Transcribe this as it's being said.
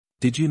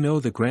Did you know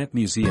the Grand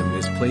Museum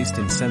is placed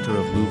in center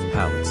of Louvre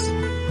Palace,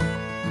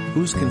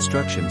 whose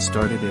construction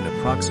started in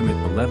approximate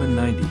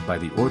 1190 by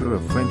the order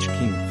of French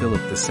King Philip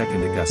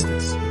II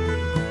Augustus.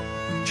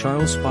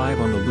 Charles V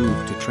on the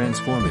Louvre to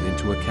transform it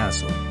into a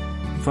castle.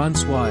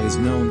 Francois is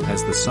known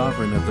as the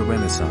sovereign of the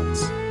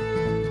Renaissance.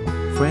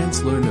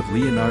 France learned of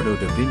Leonardo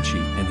da Vinci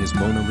and his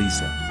Mona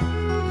Lisa.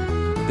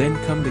 Then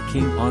come the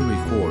King Henri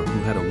IV, who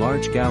had a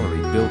large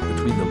gallery built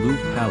between the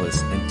Louvre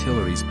Palace and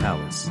Tuileries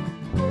Palace.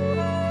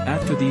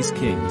 After these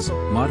kings,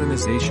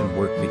 modernization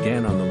work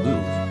began on the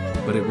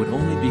Louvre, but it would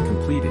only be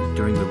completed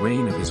during the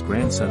reign of his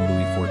grandson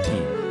Louis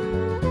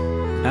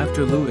XIV.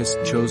 After Louis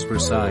chose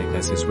Versailles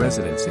as his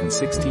residence in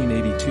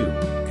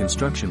 1682,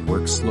 construction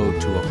work slowed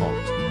to a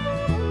halt.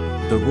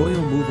 The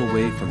royal move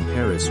away from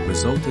Paris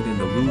resulted in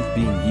the Louvre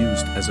being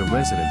used as a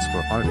residence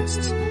for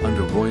artists,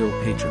 under royal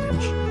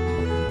patronage.